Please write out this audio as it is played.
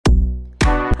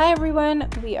Hi everyone,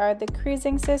 we are the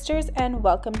Cruising Sisters and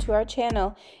welcome to our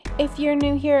channel. If you're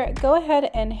new here, go ahead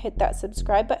and hit that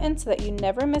subscribe button so that you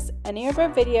never miss any of our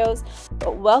videos.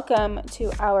 But welcome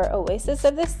to our Oasis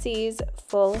of the Seas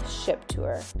full ship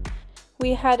tour.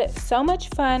 We had so much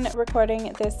fun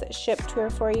recording this ship tour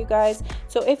for you guys,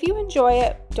 so if you enjoy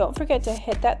it, don't forget to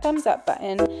hit that thumbs up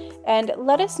button and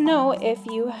let us know if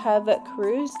you have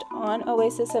cruised on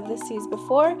Oasis of the Seas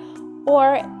before,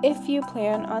 or if you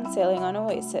plan on sailing on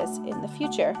Oasis in the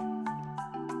future.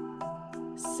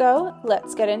 So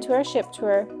let's get into our ship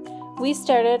tour. We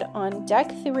started on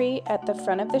deck 3 at the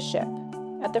front of the ship.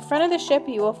 At the front of the ship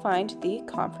you will find the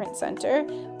conference center,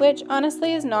 which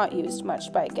honestly is not used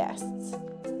much by guests.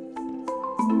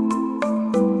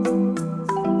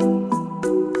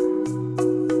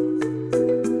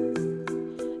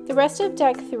 The rest of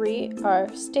deck 3 are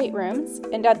staterooms,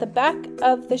 and at the back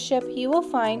of the ship you will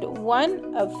find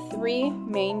one of 3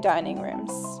 main dining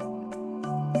rooms.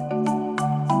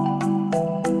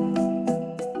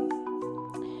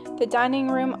 The dining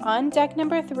room on deck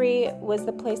number 3 was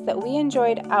the place that we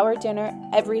enjoyed our dinner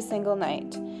every single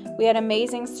night. We had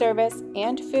amazing service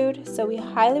and food, so we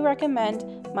highly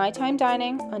recommend My Time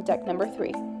Dining on deck number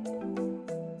 3.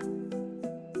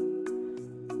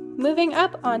 Moving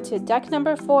up onto deck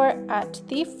number 4, at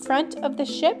the front of the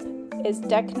ship is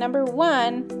deck number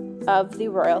 1 of the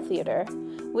Royal Theatre.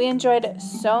 We enjoyed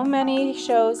so many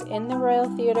shows in the Royal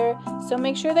Theatre, so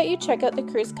make sure that you check out the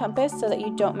cruise compass so that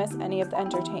you don't miss any of the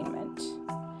entertainment.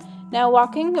 Now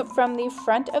walking from the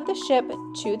front of the ship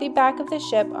to the back of the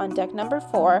ship on deck number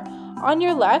 4, on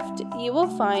your left you will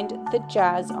find the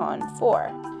Jazz on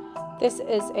 4. This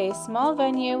is a small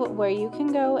venue where you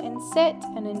can go and sit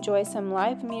and enjoy some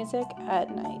live music at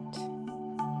night.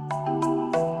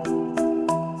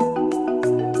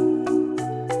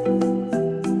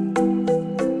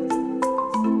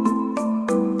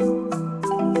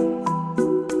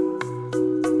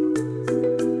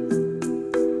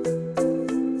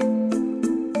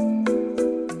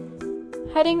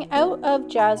 Heading out of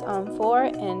Jazz on 4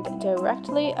 and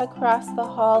directly across the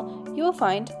hall, you will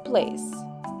find Blaze.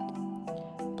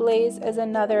 Blaze is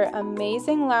another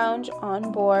amazing lounge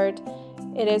on board.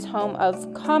 It is home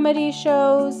of comedy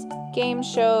shows, game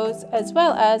shows, as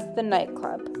well as the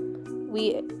nightclub.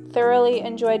 We thoroughly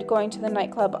enjoyed going to the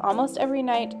nightclub almost every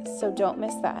night, so don't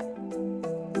miss that.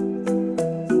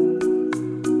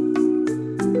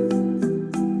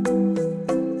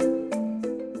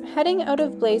 Heading out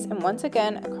of Blaze and once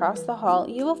again across the hall,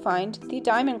 you will find the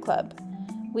Diamond Club.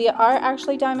 We are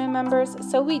actually Diamond members,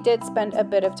 so we did spend a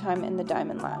bit of time in the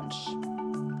Diamond Lounge.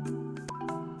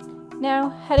 Now,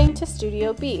 heading to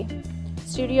Studio B.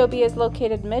 Studio B is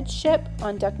located midship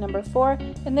on deck number 4,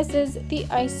 and this is the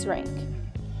ice rink.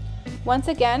 Once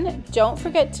again, don't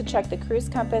forget to check the cruise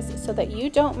compass so that you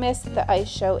don't miss the ice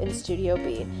show in Studio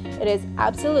B. It is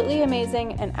absolutely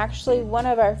amazing and actually one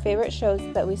of our favorite shows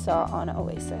that we saw on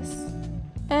Oasis.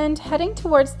 And heading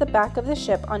towards the back of the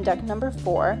ship on deck number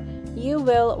 4, you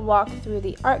will walk through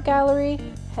the art gallery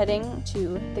heading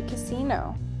to the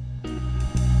casino.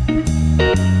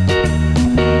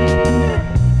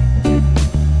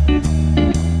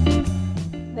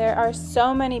 There are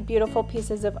so many beautiful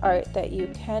pieces of art that you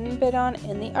can bid on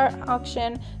in the art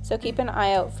auction, so keep an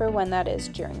eye out for when that is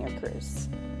during your cruise.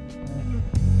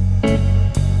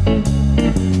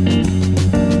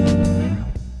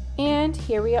 And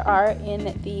here we are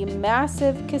in the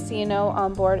massive casino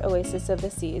on board Oasis of the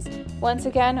Seas. Once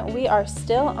again, we are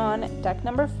still on deck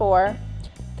number 4.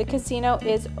 The casino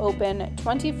is open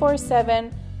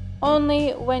 24/7,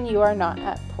 only when you are not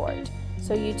at port.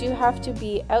 So you do have to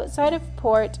be outside of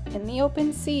port in the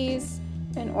open seas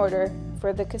in order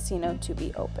for the casino to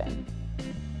be open.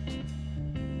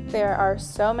 There are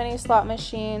so many slot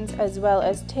machines as well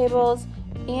as tables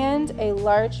and a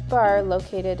large bar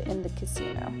located in the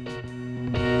casino.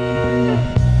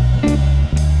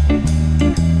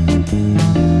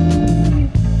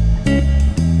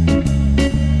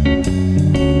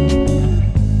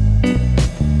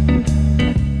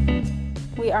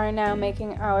 We are now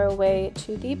making our way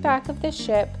to the back of the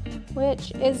ship,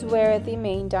 which is where the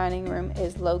main dining room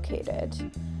is located.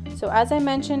 So as I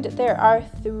mentioned, there are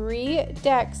 3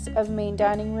 decks of main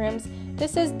dining rooms.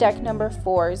 This is deck number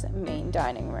 4's main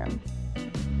dining room.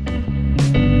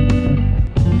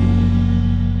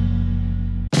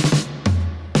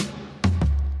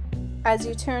 As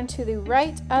you turn to the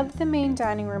right of the main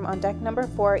dining room on deck number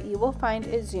 4, you will find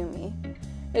Izumi.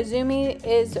 Izumi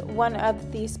is one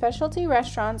of the specialty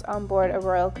restaurants on board a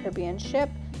Royal Caribbean ship,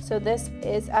 so this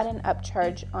is at an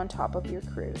upcharge on top of your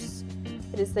cruise.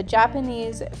 It is the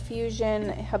Japanese fusion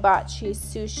hibachi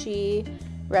sushi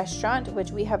restaurant,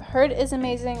 which we have heard is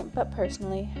amazing, but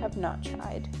personally have not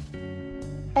tried.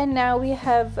 And now we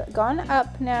have gone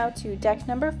up now to deck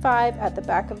number 5 at the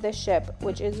back of the ship,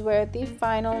 which is where the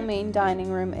final main dining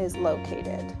room is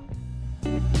located.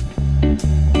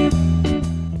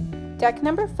 Deck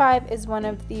number 5 is one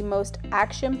of the most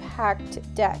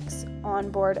action-packed decks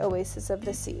on board Oasis of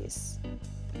the Seas.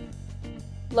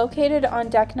 Located on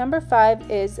deck number 5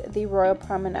 is the Royal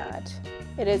Promenade.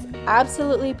 It is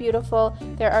absolutely beautiful.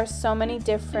 There are so many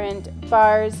different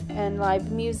bars and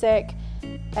live music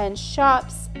and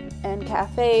shops and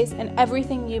cafes and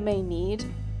everything you may need,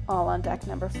 all on deck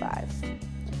number 5.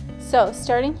 So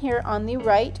starting here on the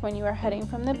right, when you are heading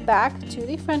from the back to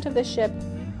the front of the ship,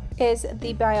 is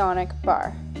the Bionic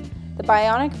Bar. The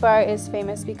Bionic Bar is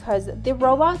famous because the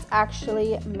robots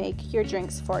actually make your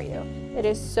drinks for you. It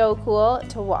is so cool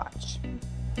to watch.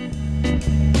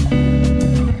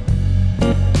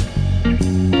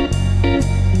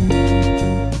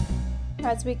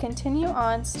 As we continue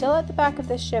on, still at the back of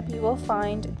the ship, you will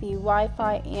find the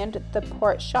Wi-Fi and the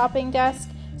port shopping desk,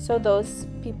 so those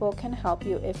people can help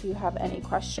you if you have any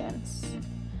questions.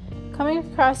 Coming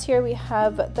across here, we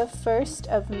have the first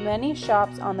of many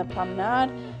shops on the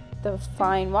promenade, the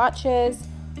fine watches.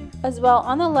 As well,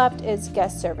 on the left is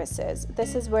guest services.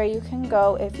 This is where you can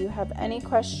go if you have any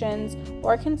questions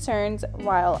or concerns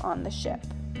while on the ship.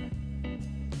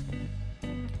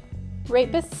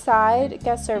 Right beside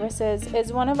guest services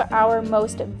is one of our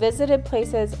most visited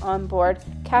places on board,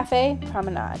 Cafe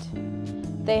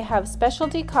Promenade. They have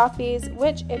specialty coffees,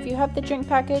 which, if you have the drink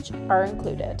package, are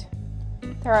included.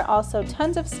 There are also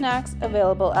tons of snacks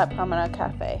available at Promenade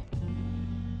Cafe.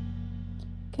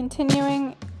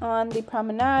 Continuing on the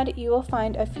promenade, you will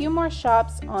find a few more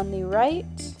shops on the right,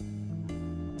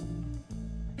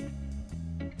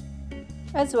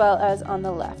 as well as on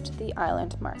the left, the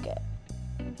Island Market.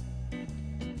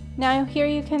 Now here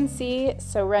you can see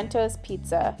Sorrento's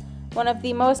Pizza, one of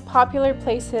the most popular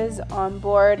places on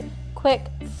board. Quick,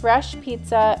 fresh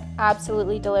pizza,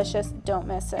 absolutely delicious, don't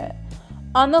miss it.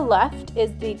 On the left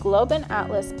is the Globe and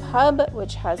Atlas Pub,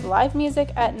 which has live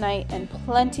music at night and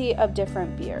plenty of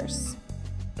different beers.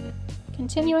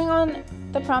 Continuing on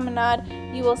the promenade,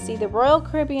 you will see the Royal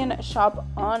Caribbean shop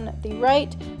on the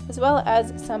right, as well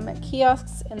as some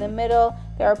kiosks in the middle.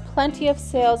 There are plenty of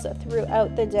sales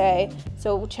throughout the day,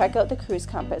 so check out the Cruise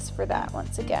Compass for that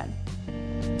once again.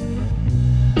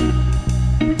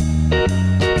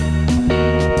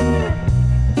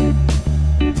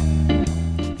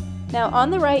 Now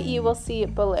on the right you will see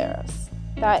Boleros.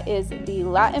 That is the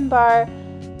Latin bar.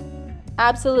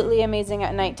 Absolutely amazing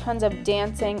at night, tons of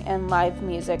dancing and live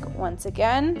music once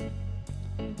again.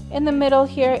 In the middle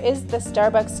here is the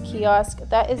Starbucks kiosk.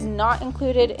 That is not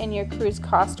included in your cruise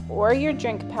cost or your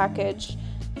drink package.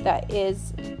 That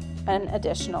is an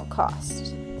additional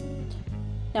cost.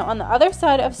 Now on the other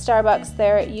side of Starbucks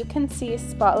there, you can see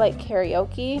Spotlight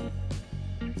Karaoke.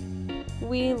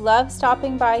 We love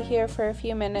stopping by here for a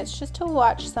few minutes just to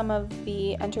watch some of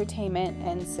the entertainment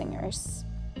and singers.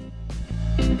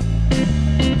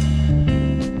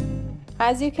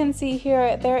 As you can see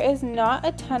here, there is not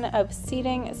a ton of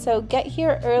seating, so get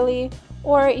here early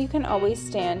or you can always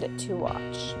stand to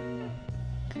watch.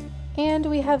 And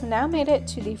we have now made it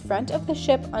to the front of the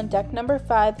ship on deck number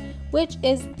 5, which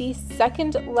is the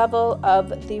second level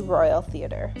of the Royal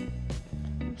Theatre.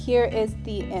 Here is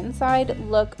the inside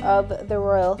look of the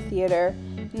Royal Theatre.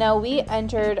 Now we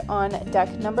entered on deck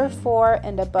number 4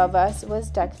 and above us was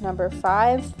deck number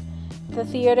 5. The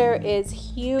theater is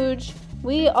huge.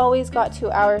 We always got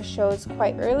to our shows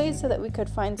quite early so that we could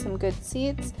find some good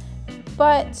seats,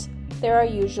 but there are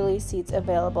usually seats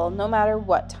available no matter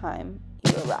what time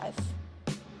you arrive.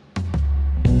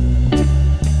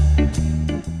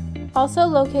 Also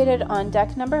located on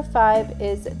deck number 5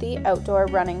 is the outdoor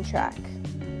running track.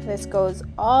 This goes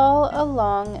all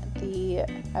along the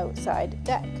outside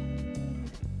deck.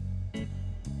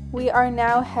 We are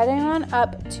now heading on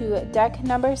up to deck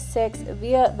number 6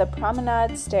 via the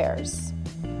promenade stairs.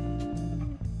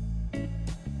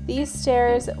 These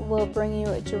stairs will bring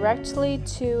you directly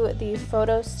to the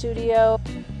photo studio.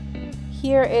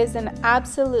 Here is an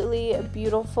absolutely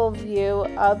beautiful view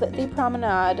of the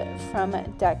promenade from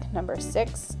deck number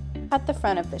 6 at the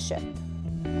front of the ship.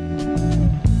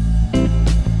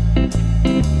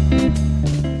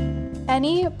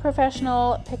 Any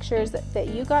professional pictures that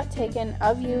you got taken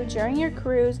of you during your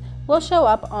cruise will show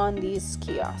up on these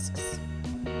kiosks.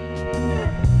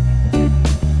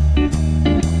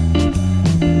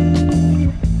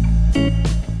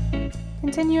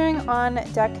 Continuing on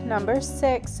deck number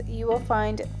 6, you will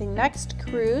find the next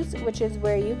cruise, which is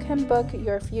where you can book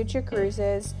your future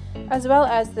cruises, as well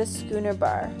as the schooner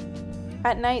bar.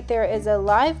 At night, there is a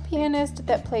live pianist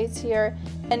that plays here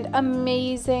and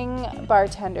amazing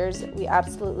bartenders. We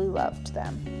absolutely loved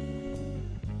them.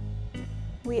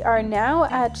 We are now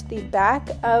at the back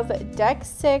of deck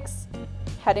 6,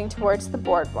 heading towards the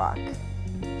boardwalk.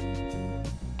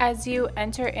 As you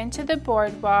enter into the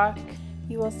boardwalk,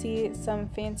 you will see some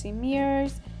fancy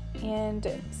mirrors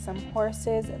and some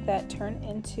horses that turn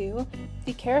into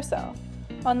the carousel.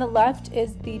 On the left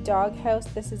is the dog house.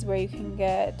 This is where you can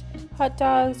get hot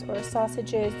dogs or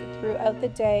sausages throughout the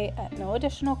day at no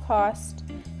additional cost.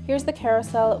 Here's the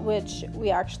carousel, which we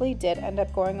actually did end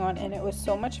up going on, and it was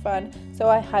so much fun, so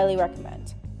I highly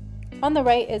recommend. On the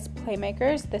right is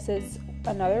Playmakers. This is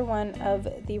another one of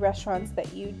the restaurants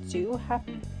that you do have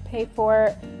to pay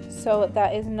for, so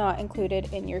that is not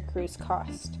included in your cruise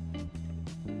cost.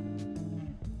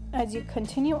 As you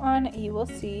continue on, you will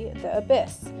see the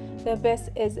Abyss. The Abyss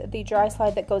is the dry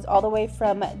slide that goes all the way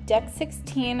from deck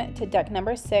 16 to deck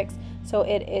number 6, so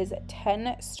it is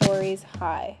 10 stories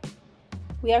high.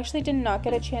 We actually did not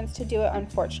get a chance to do it,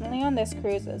 unfortunately, on this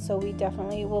cruise, so we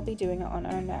definitely will be doing it on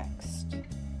our next.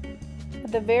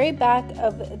 At the very back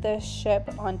of the ship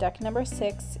on deck number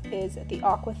 6 is the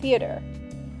Aqua Theater.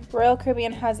 Royal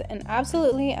Caribbean has an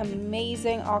absolutely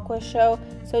amazing aqua show,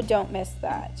 so don't miss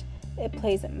that. It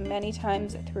plays many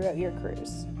times throughout your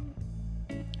cruise.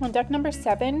 On deck number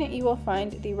 7, you will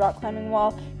find the rock climbing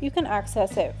wall. You can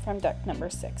access it from deck number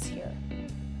 6 here.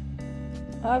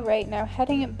 Alright, now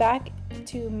heading back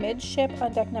to midship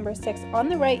on deck number 6. On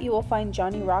the right, you will find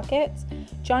Johnny Rockets.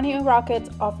 Johnny Rockets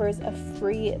offers a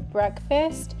free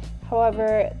breakfast.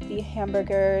 However, the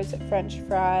hamburgers, french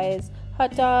fries,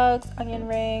 hot dogs, onion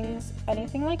rings,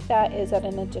 anything like that is at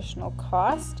an additional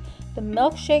cost. The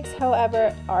milkshakes,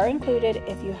 however, are included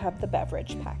if you have the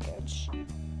beverage package.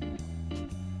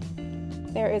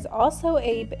 There is also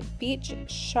a beach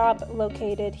shop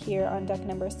located here on deck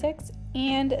number 6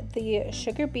 and the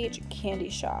Sugar Beach Candy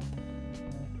Shop.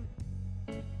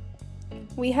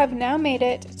 We have now made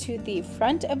it to the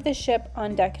front of the ship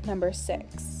on deck number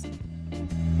 6.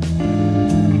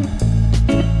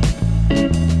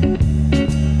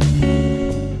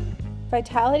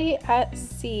 Vitality at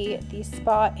Sea, the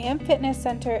spa and fitness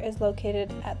center, is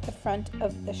located at the front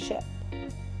of the ship.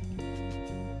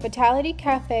 Vitality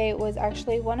Cafe was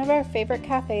actually one of our favorite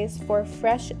cafes for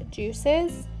fresh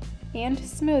juices and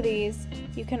smoothies.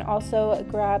 You can also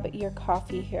grab your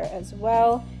coffee here as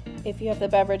well if you have the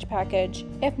beverage package.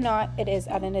 If not, it is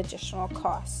at an additional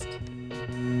cost.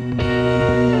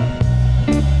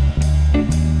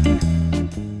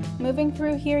 Moving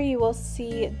through here, you will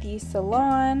see the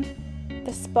salon.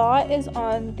 The spa is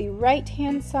on the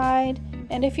right-hand side,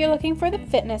 and if you're looking for the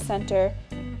fitness center,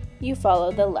 you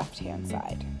follow the left-hand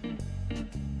side.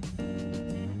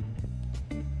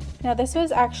 Now, this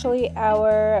was actually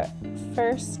our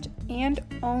first and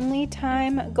only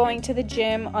time going to the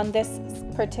gym on this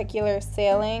particular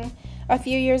sailing. A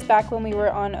few years back when we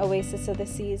were on Oasis of the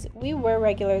Seas, we were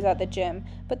regulars at the gym,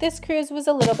 but this cruise was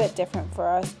a little bit different for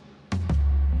us.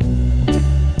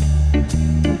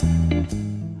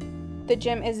 The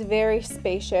gym is very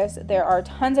spacious. There are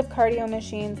tons of cardio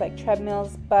machines like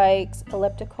treadmills, bikes,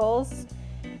 ellipticals,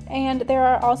 and there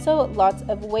are also lots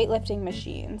of weightlifting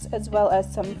machines, as well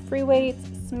as some free weights,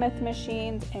 Smith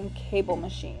machines, and cable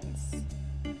machines.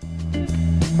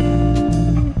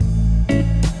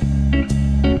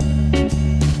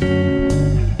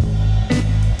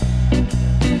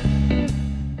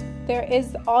 There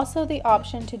is also the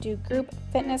option to do group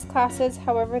fitness classes,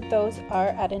 however, those are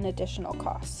at an additional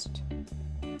cost.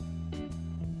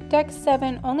 Deck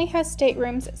 7 only has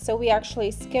staterooms, so we actually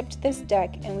skipped this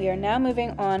deck and we are now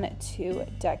moving on to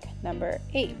deck number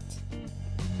 8.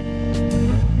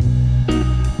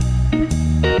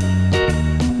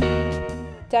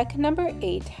 Deck number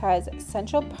 8 has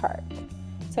Central Park.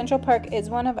 Central Park is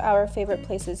one of our favorite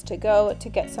places to go to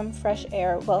get some fresh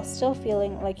air while still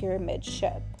feeling like you're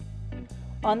midship.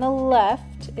 On the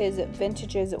left is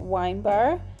Vintage's Wine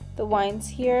Bar. The wines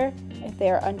here, if they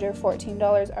are under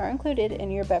 $14, are included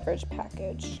in your beverage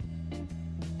package.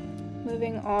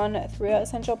 Moving on throughout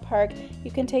Central Park,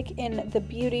 you can take in the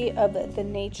beauty of the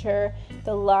nature,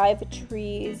 the live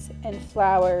trees and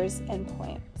flowers and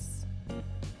plants.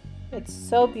 It's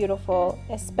so beautiful,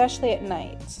 especially at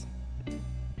night.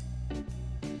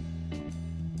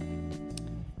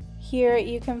 Here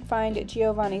you can find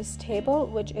Giovanni's Table,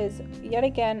 which is yet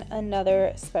again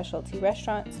another specialty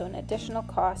restaurant, so an additional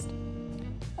cost.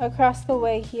 Across the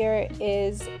way here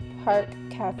is Park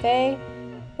Cafe.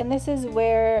 And this is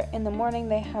where in the morning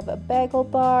they have a bagel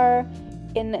bar,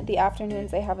 in the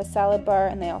afternoons they have a salad bar,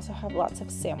 and they also have lots of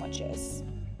sandwiches.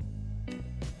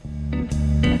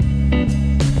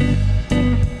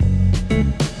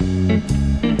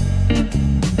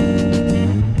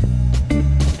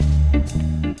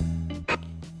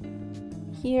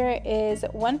 Here is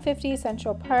 150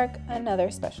 Central Park,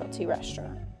 another specialty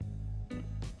restaurant.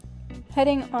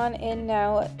 Heading on in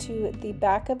now to the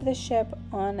back of the ship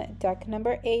on deck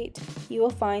number 8, you will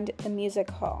find the music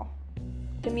hall.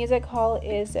 The music hall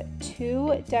is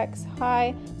 2 decks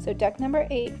high, so deck number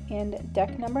 8 and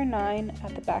deck number 9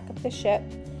 at the back of the ship.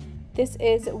 This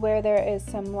is where there is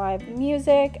some live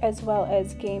music as well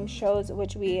as game shows,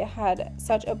 which we had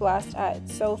such a blast at.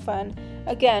 It's so fun.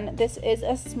 Again, this is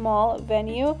a small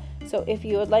venue, so if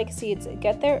you would like seats,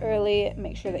 get there early.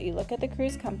 Make sure that you look at the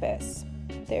cruise compass.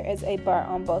 There is a bar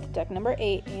on both deck number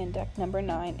 8 and deck number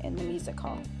 9 in the music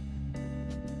hall.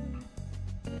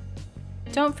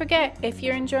 Don't forget, if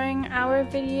you're enjoying our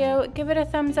video, give it a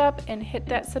thumbs up and hit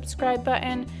that subscribe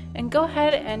button, and go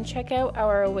ahead and check out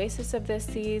our Oasis of the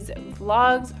Seas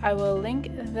vlogs. I will link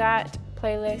that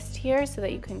playlist here so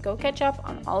that you can go catch up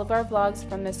on all of our vlogs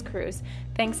from this cruise.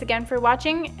 Thanks again for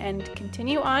watching, and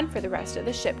continue on for the rest of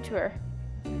the ship tour.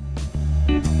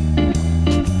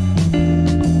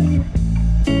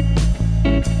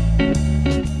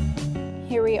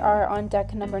 Here we are on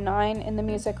deck number 9 in the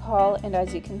music hall, and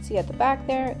as you can see at the back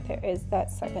there is that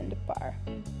second bar.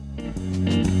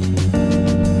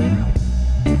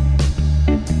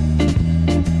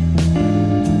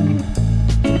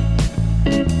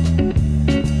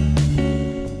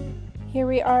 Here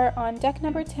we are on deck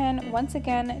number 10, once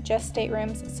again just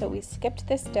staterooms, so we skipped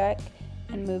this deck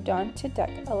and moved on to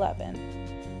deck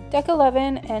 11. Deck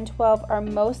 11 and 12 are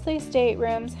mostly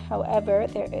staterooms, however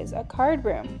there is a card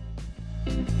room.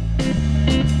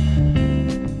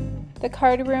 The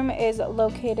card room is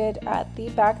located at the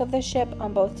back of the ship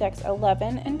on both decks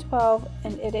 11 and 12,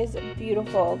 and it is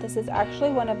beautiful. This is actually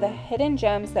one of the hidden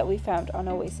gems that we found on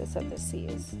Oasis of the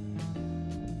Seas.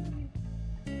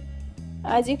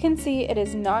 As you can see, it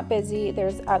is not busy.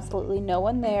 There's absolutely no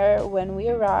one there when we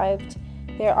arrived.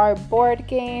 There are board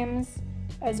games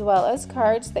as well as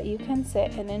cards that you can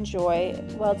sit and enjoy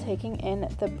while taking in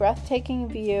the breathtaking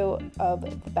view of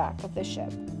the back of the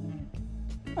ship.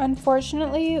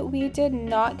 Unfortunately, we did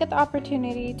not get the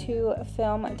opportunity to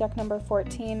film deck number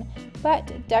 14,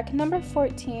 but deck number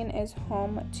 14 is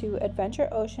home to Adventure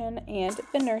Ocean and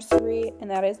the nursery, and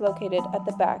that is located at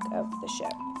the back of the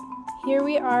ship. Here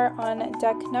we are on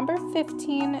deck number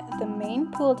 15, the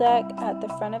main pool deck. At the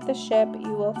front of the ship,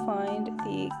 you will find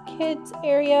the kids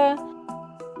area.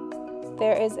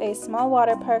 There is a small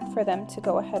water park for them to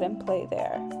go ahead and play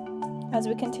there. As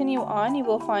we continue on, you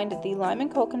will find the Lime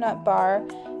and Coconut Bar.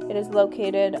 It is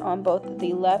located on both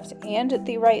the left and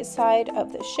the right side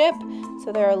of the ship,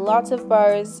 so there are lots of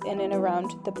bars in and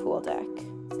around the pool deck.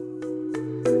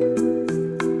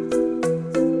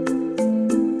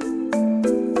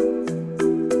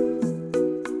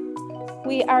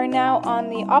 We are now on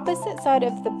the opposite side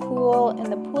of the pool,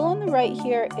 and the pool on the right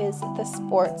here is the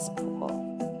sports pool.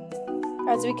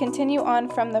 As we continue on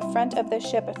from the front of the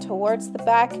ship towards the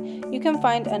back, you can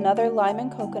find another Lime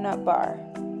and Coconut Bar.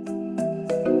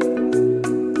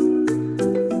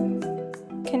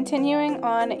 Continuing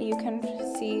on, you can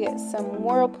see some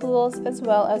whirlpools as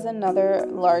well as another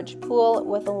large pool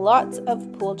with lots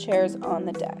of pool chairs on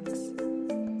the decks.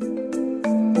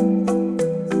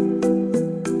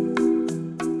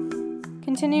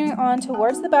 Continuing on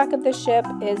towards the back of the ship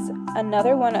is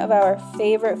another one of our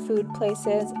favorite food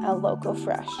places, a Local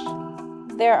Fresh.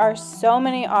 There are so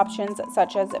many options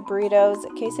such as burritos,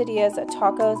 quesadillas,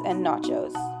 tacos, and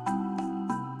nachos.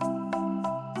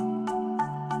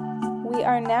 We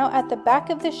are now at the back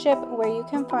of the ship where you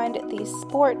can find the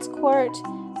sports court.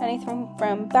 Anything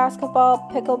from basketball,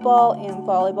 pickleball, and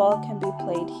volleyball can be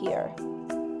played here.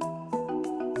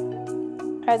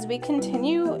 As we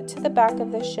continue to the back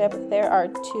of the ship, there are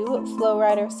 2 flow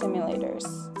rider simulators.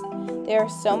 They are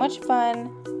so much fun.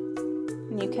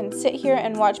 You can sit here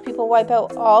and watch people wipe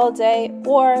out all day,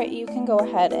 or you can go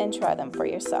ahead and try them for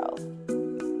yourself.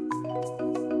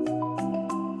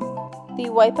 The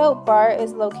Wipeout bar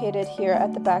is located here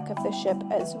at the back of the ship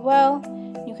as well.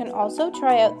 You can also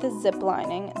try out the zip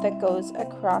lining that goes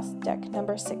across deck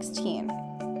number 16.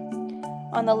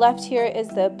 On the left here is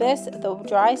the Abyss. The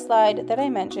dry slide that I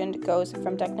mentioned goes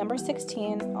from deck number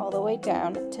 16 all the way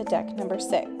down to deck number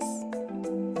 6.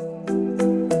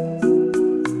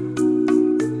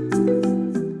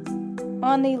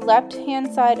 On the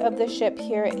left-hand side of the ship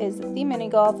here is the mini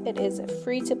golf. It is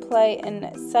free to play and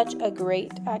such a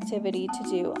great activity to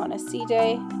do on a sea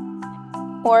day,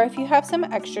 or if you have some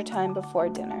extra time before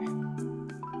dinner.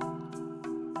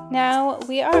 Now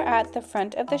we are at the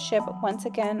front of the ship once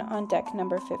again on deck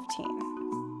number 15.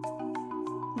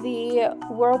 The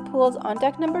whirlpools on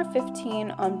deck number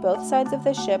 15 on both sides of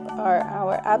the ship are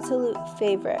our absolute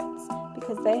favorites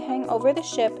because they hang over the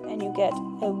ship and you get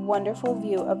a wonderful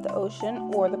view of the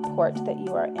ocean or the port that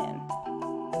you are in.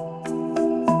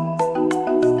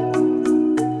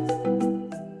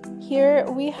 Here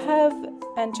we have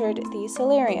entered the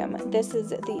solarium. This is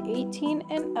the 18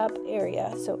 and up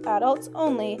area, so adults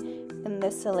only in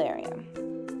this solarium.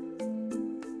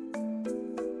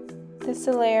 The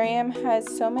solarium has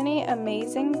so many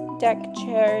amazing deck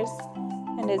chairs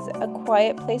and is a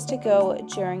quiet place to go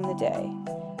during the day.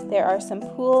 There are some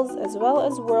pools as well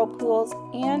as whirlpools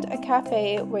and a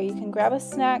cafe where you can grab a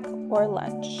snack or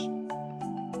lunch.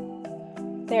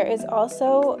 There is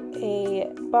also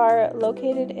a bar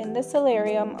located in the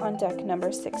solarium on deck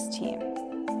number 16.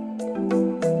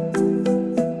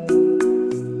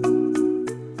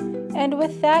 And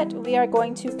with that, we are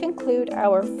going to conclude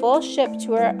our full ship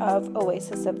tour of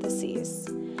Oasis of the Seas.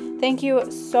 Thank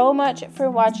you so much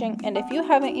for watching, and if you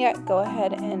haven't yet, go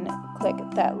ahead and click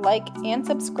that like and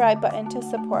subscribe button to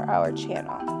support our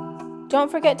channel. Don't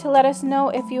forget to let us know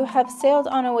if you have sailed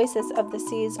on Oasis of the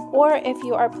Seas or if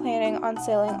you are planning on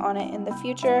sailing on it in the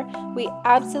future. We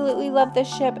absolutely love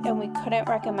this ship and we couldn't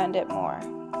recommend it more.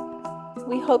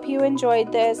 We hope you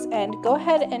enjoyed this, and go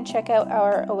ahead and check out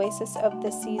our Oasis of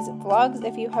the Seas vlogs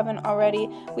if you haven't already.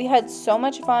 We had so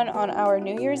much fun on our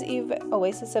New Year's Eve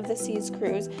Oasis of the Seas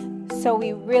cruise, so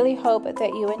we really hope that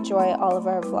you enjoy all of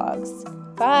our vlogs.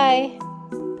 Bye!